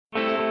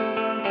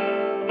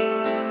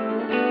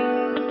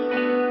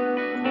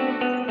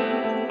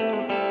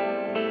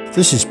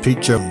This is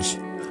Pete Jones,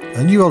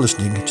 and you are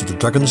listening to the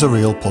Dragons Are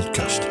Real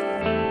podcast.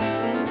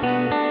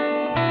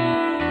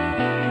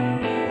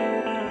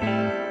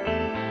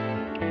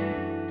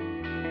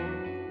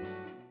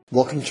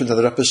 Welcome to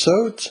another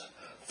episode.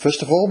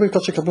 First of all, we've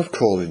got a couple of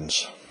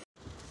call-ins.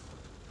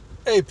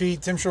 Hey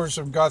Pete, Tim Shorts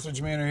from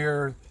Gothridge Manor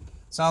here.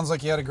 Sounds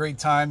like you had a great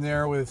time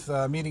there with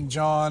meeting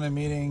John and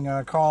meeting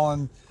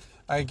Colin.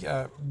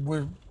 I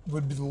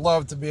would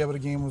love to be able to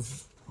game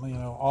with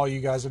all you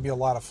guys. It'd be a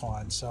lot of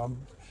fun. So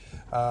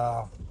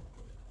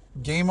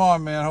game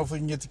on, man. Hopefully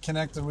you can get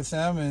connected with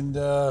them and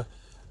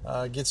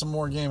get some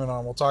more gaming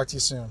on. We'll talk to you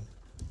soon.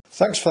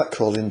 Thanks for that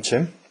call in,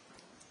 Tim.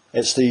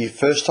 It's the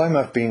first time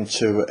I've been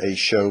to a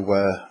show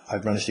where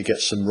I've managed to get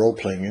some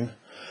role-playing in.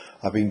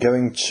 I've been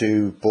going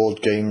to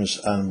board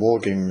games and war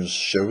games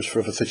shows for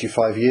over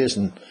 35 years,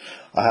 and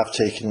I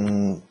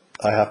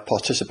have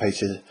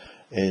participated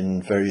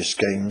in various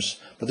games,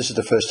 but this is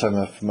the first time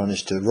I've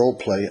managed to role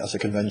play as a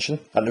convention,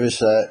 and it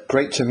was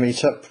great to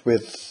meet up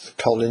with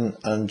Colin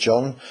and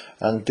John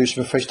and do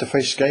some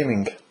face-to-face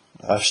gaming.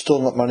 I've still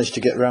not managed to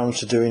get round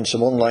to doing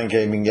some online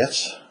gaming yet,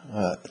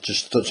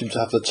 just don't seem to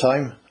have the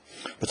time,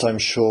 but I'm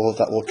sure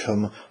that will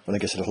come when I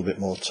get a little bit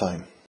more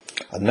time.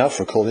 And now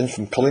for a call in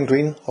from Colin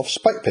Green of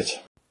Spike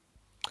Pit.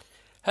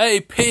 Hey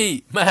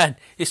Pete, man,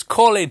 it's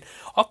Colin.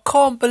 I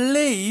can't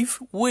believe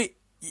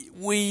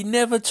we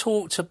never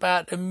talked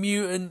about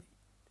the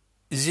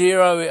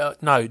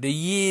the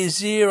Year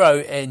Zero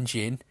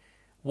engine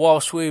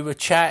whilst we were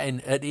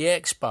chatting at the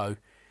expo.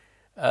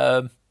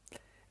 I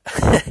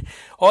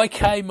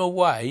came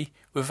away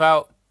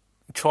without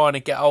trying to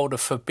get hold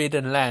of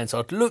Forbidden Lands.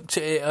 I'd looked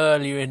at it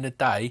earlier in the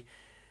day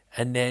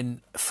and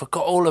then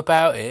forgot all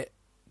about it,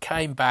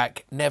 came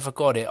back, never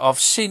got it. I've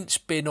since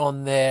been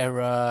on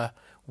their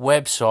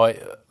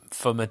website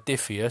for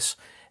Modiphius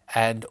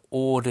and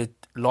ordered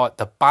like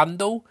the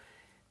bundle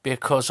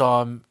because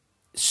I'm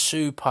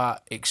super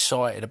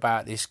excited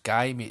about this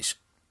game. It's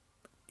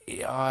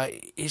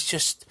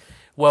just,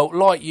 well,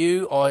 like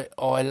you, I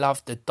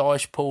love the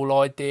dice pool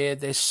idea.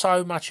 There's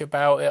so much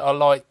about it. I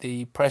like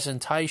the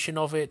presentation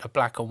of it, the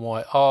black and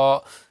white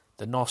art,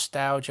 the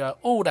nostalgia,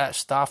 all that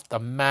stuff, the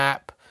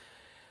map.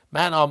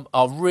 Man,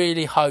 I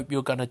really hope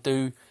you're going to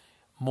do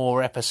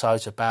more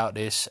episodes about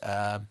this.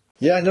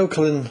 Yeah, I know,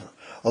 Colin.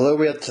 Although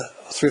we had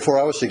 3 or 4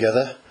 hours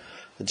together,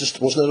 it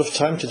just wasn't enough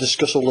time to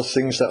discuss all the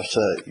things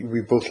that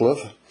we both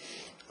love.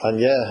 And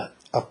yeah,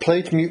 I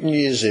played Mutant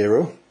Year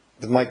Zero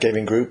with my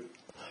gaming group,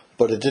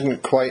 but it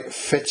didn't quite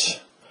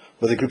fit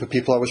with the group of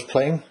people I was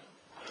playing.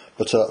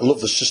 But I love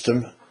the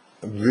system,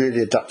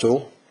 really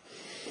adaptable.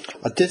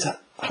 I did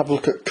have a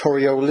look at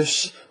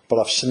Coriolis, but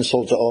I've since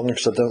sold it on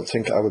because I don't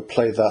think I would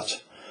play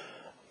that.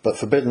 But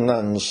Forbidden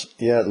Lands,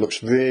 yeah, it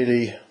looks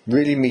really,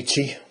 really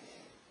meaty.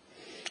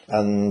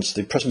 And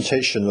the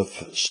presentation of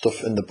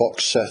stuff in the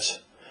box set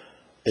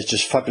is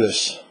just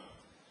fabulous.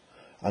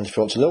 And if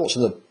you want to know what's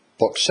in the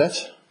box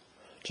set,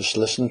 just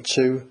listen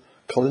to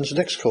Colin's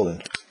next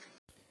call-in.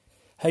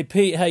 Hey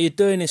Pete, how you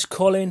doing? It's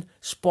Colin,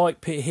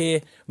 Spike Pit here.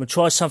 I'm going to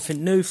try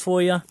something new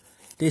for you.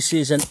 This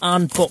is an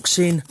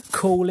unboxing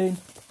call-in.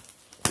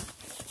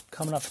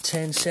 Coming up for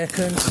 10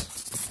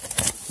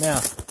 seconds. Now,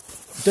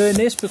 doing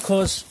this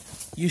because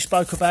you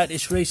spoke about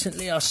this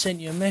recently. I sent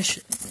you a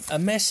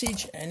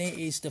message, and it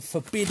is the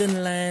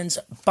Forbidden Lands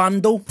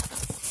bundle.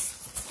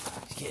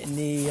 Getting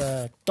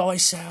the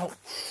dice out.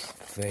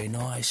 Very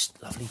nice,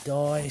 lovely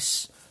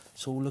dice.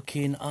 It's all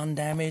looking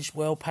undamaged,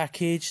 well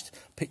packaged.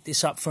 Picked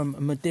this up from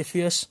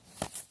Modiphius.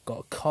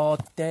 Got a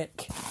card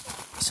deck,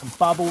 some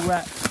bubble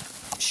wrap.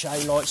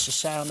 Shay likes the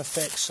sound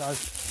effects, so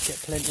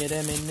get plenty of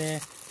them in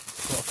there.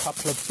 Got a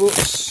couple of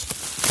books.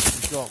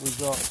 We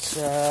got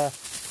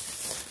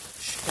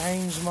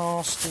Games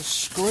Master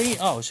screen.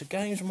 Oh, it's a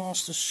Games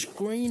Master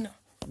screen.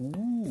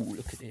 Ooh,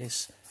 look at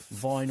this.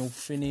 Vinyl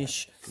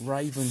finish,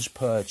 Raven's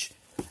Purge.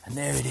 And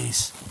there it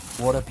is.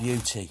 What a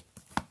beauty.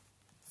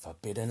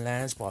 Forbidden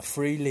Lands by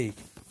Free League.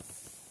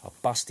 I'll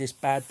bust this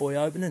bad boy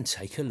open and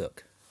take a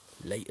look.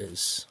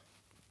 Laters.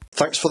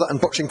 Thanks for that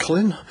unboxing,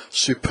 Colin.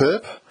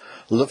 Superb.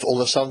 Love all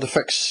the sound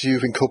effects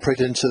you've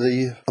incorporated into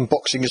the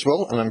unboxing as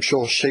well, and I'm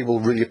sure Shay will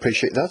really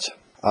appreciate that.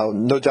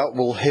 No doubt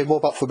we'll hear more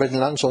about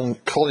Forbidden Lands on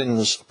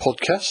Colin's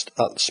podcast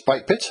at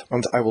Spike Pit,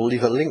 and I will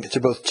leave a link to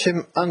both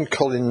Tim and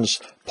Colin's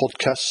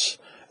podcasts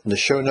in the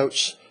show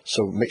notes,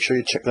 so make sure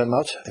you check them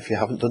out if you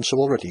haven't done so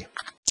already.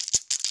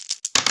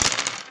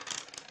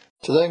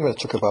 Today I'm going to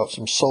talk about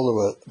some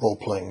solo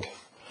role-playing,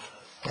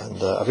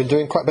 and I've been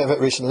doing quite a bit of it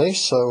recently,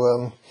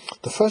 so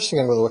the first thing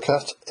I'm going to look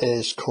at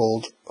is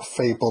called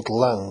Fabled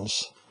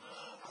Lands.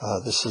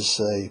 This is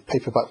a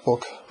paperback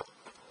book,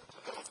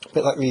 a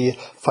bit like the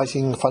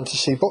fighting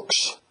fantasy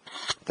books.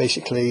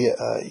 Basically,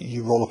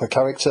 you roll up a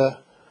character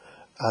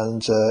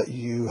and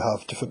you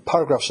have different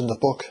paragraphs in the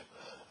book,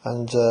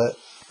 and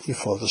you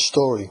follow the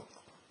story.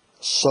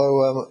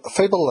 So,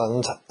 Fabled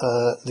Land,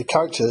 the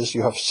characters,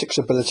 you have 6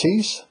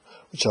 abilities,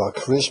 which are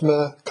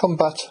Charisma,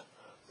 Combat,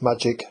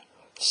 Magic,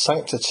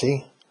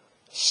 Sanctity,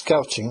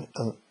 Scouting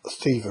and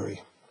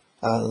Thievery.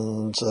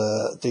 and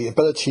the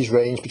abilities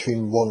range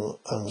between 1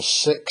 and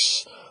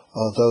 6,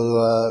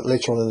 although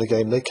later on in the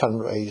game they can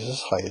raise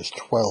as high as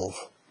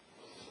 12.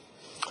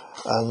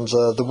 And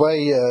the way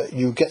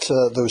you get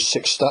those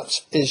 6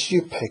 stats is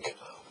you pick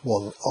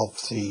one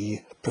of the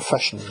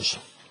professions,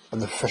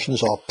 and the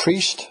professions are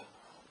priest,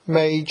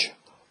 mage,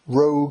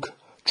 rogue,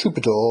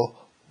 troubadour,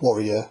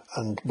 warrior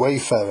and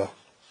wayfarer.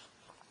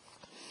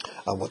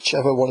 And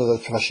whichever one of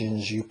those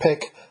professions you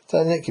pick,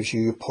 then it gives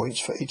you your points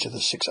for each of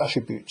the 6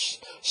 attributes.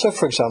 So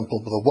for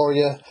example, with a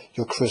warrior,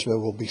 your charisma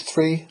will be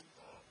 3,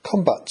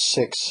 combat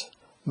 6,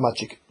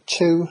 magic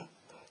 2,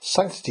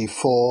 sanctity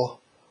 4,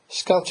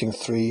 scouting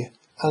 3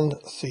 and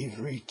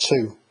thievery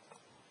 2.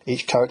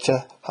 Each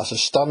character has a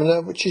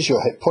stamina, which is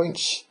your hit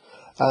points,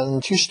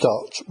 and you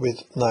start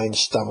with 9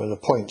 stamina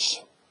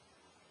points.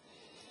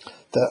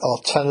 There are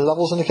 10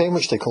 levels in the game,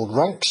 which they call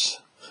ranks,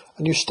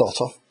 and you start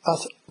off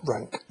at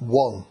rank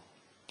 1.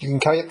 You can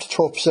carry up to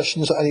 12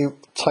 possessions at any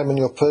time on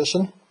your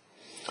person,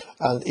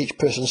 and each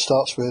person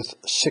starts with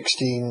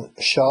 16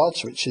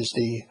 shards, which is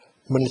the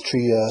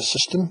military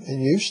system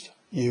in use.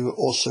 You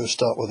also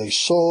start with a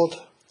sword,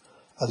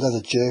 a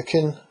leather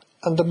jerkin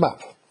and a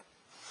map.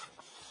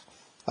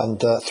 And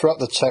throughout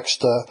the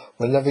text,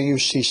 whenever you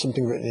see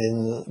something written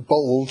in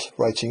bold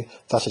writing,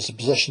 that is a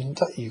possession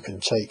that you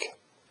can take.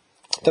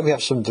 Then we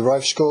have some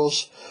derived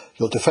scores.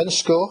 Your defense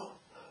score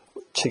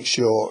takes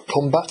your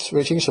combat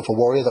rating, so for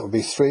warrior that would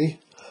be 3,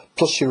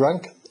 plus your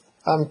rank,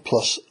 and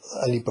plus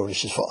any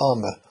bonuses for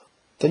armour.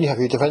 Then you have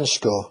your defence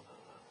score,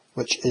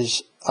 which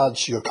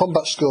adds your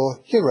combat score,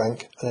 your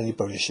rank, and any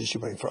bonuses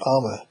you're getting for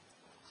armour.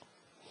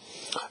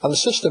 And the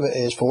system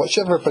is, for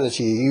whichever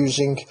ability you're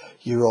using,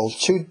 you roll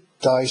 2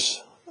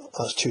 dice,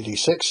 that's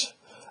 2d6,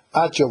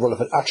 add your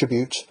relevant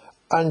attribute,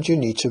 and you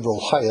need to roll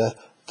higher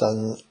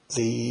than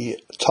the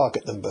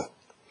target number.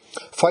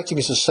 Fighting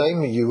is the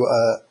same, you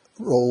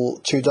roll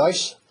 2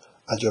 dice,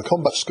 add your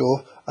combat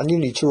score, and you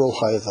need to roll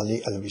higher than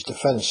the enemy's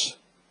defence.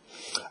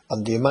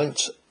 And the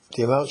amount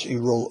you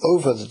roll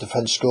over the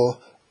defence score,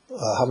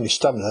 how many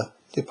stamina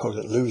the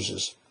opponent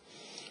loses.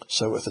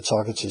 So if the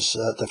target is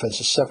defence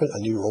is 7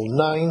 and you roll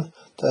 9,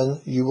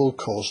 then you will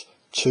cause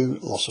 2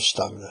 loss of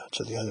stamina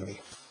to the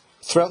enemy.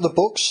 Throughout the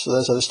books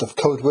there's a list of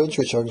code words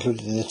which are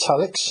included in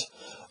italics,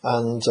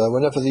 and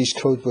whenever these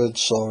code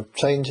words are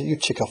obtained you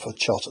tick off a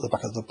chart at the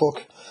back of the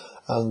book,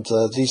 and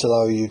these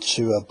allow you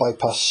to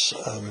bypass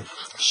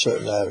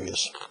certain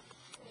areas.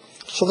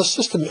 So the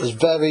system is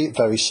very,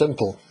 very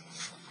simple.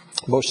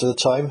 Most of the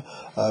time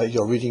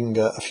you're reading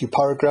a few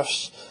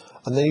paragraphs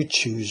and then you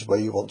choose where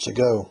you want to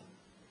go.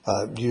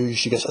 You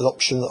usually get an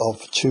option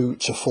of 2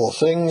 to 4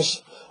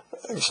 things,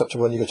 except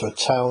when you go to a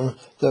town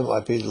there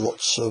might be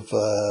lots of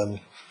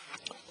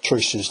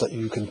choices that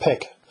you can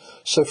pick.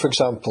 So for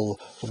example,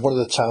 with one of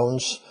the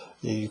towns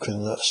you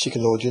can seek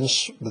an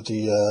audience with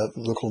the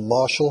local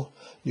marshal,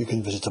 you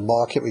can visit a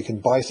market where you can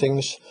buy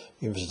things,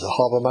 you can visit a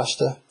harbour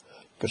master,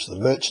 go to the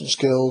Merchants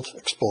Guild,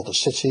 explore the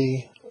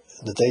city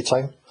in the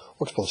daytime,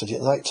 or explore the city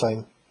at night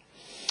time.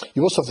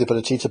 You also have the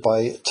ability to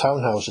buy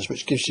townhouses,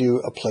 which gives you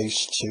a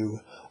place to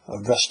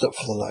rest up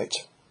for the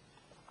night,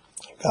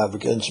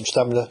 regain some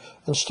stamina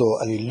and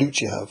store any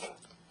loot you have.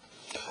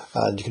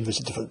 And you can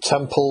visit different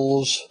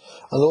temples,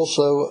 and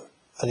also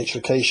in each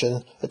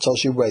location it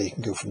tells you where you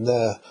can go from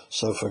there.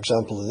 So for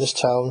example, in this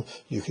town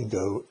you can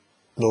go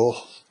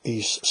north,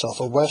 east, south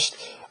or west,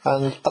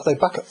 and at the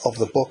back of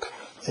the book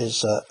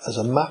is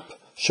a map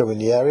showing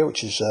the area,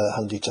 which is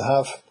handy to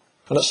have.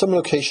 And at some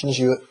locations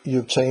you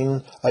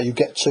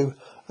get to,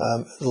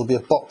 there'll be a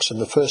box,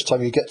 and the first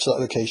time you get to that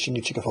location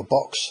you tick off a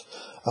box,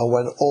 and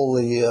when all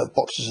the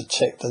boxes are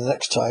ticked the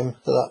next time,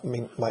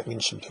 might mean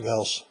something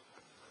else.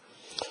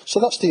 So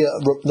that's the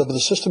nub of the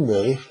system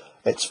really.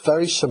 It's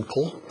very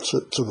simple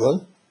to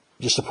run.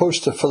 You're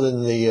supposed to fill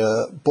in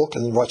the book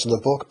and write in the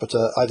book, but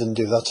I didn't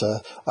do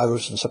that. I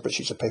wrote on separate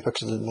sheets of paper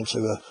because I didn't want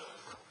to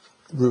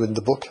ruin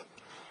the book.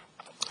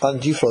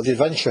 And you follow the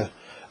adventure,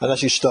 and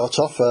as you start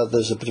off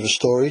there's a bit of a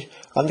story,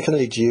 and it can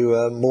lead you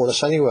more or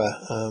less anywhere.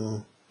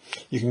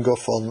 You can go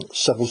off on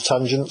several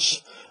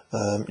tangents,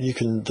 you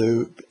can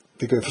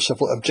be going for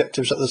several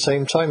objectives at the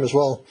same time as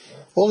well.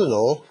 All in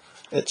all,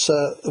 it's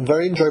a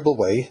very enjoyable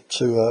way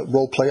to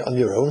role play on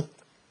your own.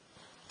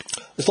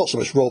 It's not so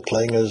much role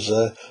playing as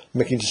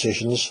making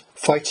decisions.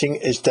 Fighting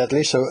is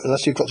deadly, so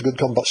unless you've got a good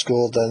combat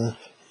score then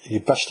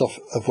you're best off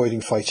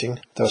avoiding fighting.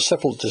 There are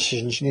several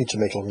decisions you need to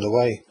make along the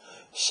way.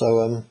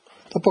 So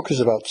the book is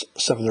about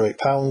 £7 or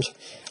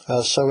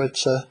 £8, so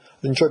it's an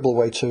enjoyable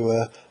way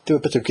to do a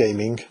bit of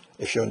gaming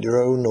if you're on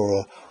your own,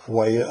 or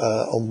away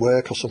on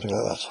work or something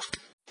like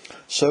that.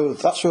 So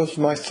that's one of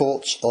my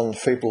thoughts on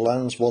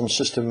Fablelands, one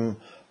system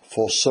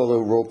for solo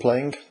role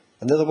playing.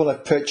 Another one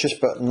I've purchased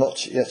but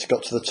not yet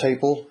got to the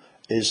table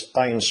is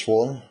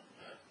Ironsworn,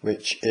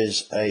 which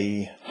is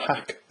a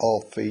hack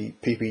of the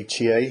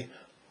PBTA,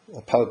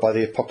 powered by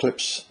the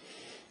Apocalypse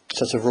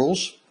set of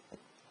rules,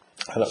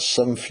 and at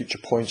some future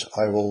point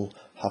I will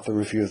have a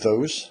review of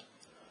those.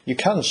 You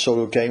can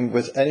solo game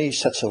with any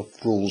set of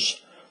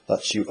rules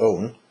that you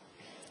own,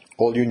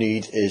 All you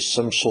need is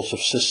some sort of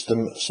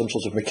system, some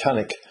sort of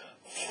mechanic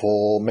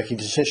for making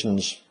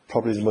decisions.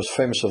 Probably the most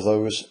famous of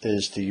those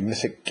is the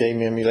Mythic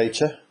Game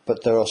Emulator,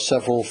 but there are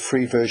several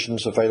free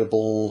versions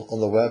available on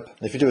the web.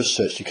 If you do a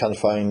search, you can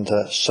find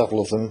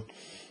several of them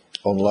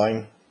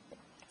online,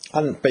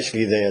 and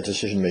basically they are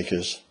decision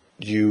makers.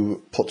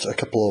 You put a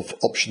couple of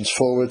options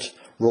forward,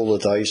 roll the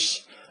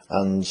dice,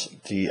 and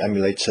the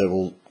emulator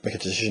will make a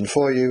decision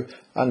for you,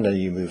 and then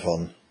you move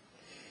on.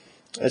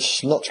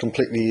 It's not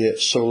completely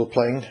solo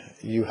playing.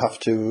 You have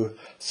to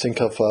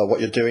think of what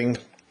you're doing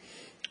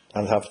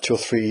and have 2 or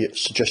 3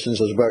 suggestions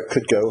as where it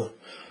could go.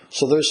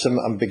 So there's some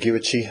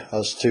ambiguity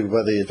as to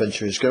where the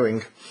adventure is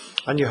going,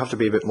 and you have to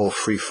be a bit more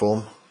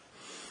freeform.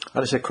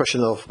 And it's a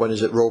question of when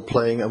is it role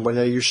playing and when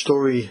are you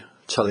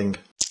storytelling.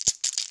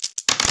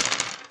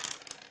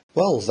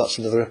 Well, that's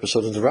another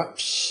episode of The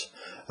Wraps.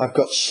 I've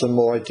got some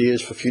more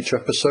ideas for future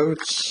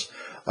episodes.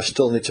 I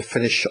still need to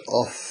finish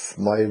off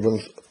my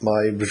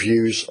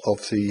reviews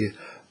of the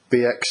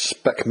BX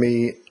Spec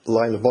Me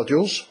line of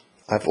modules.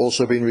 I've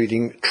also been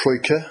reading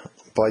Troika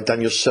by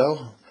Daniel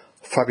Sell.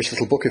 Fabulous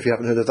little book if you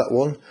haven't heard of that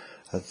one.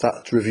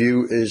 That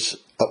review is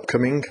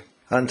upcoming.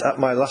 And at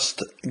my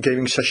last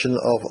gaming session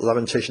of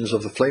Lamentations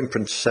of the Flame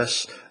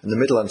Princess in the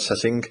Midland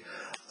setting,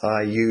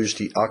 I used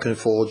the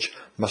Arkenforge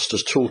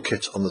Master's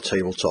Toolkit on the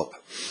tabletop.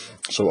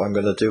 So I'm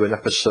going to do an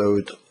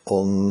episode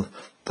on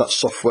that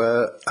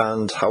software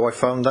and how I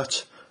found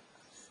that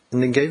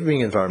in the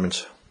gaming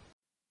environment.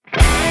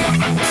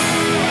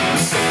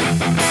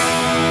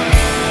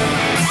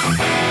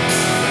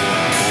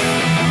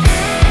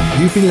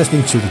 You've been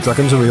listening to the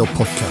Dragons Are Real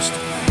podcast.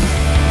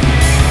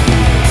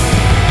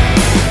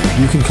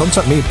 You can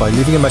contact me by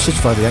leaving a message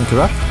via the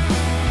Anchor app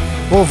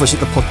or visit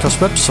the podcast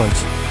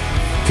website,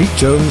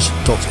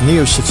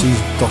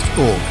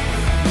 petejones.neocity.org,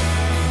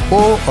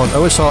 or on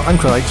OSR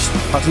Anchorites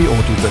at the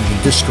Audio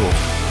Dungeon Discord.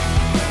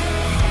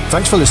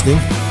 Thanks for listening.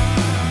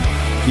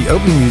 The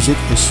opening music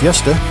is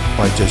Siesta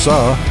by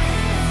Jazar.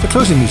 The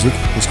closing music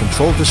is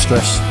Controlled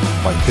Distress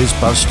by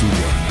BizBaz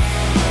Studio.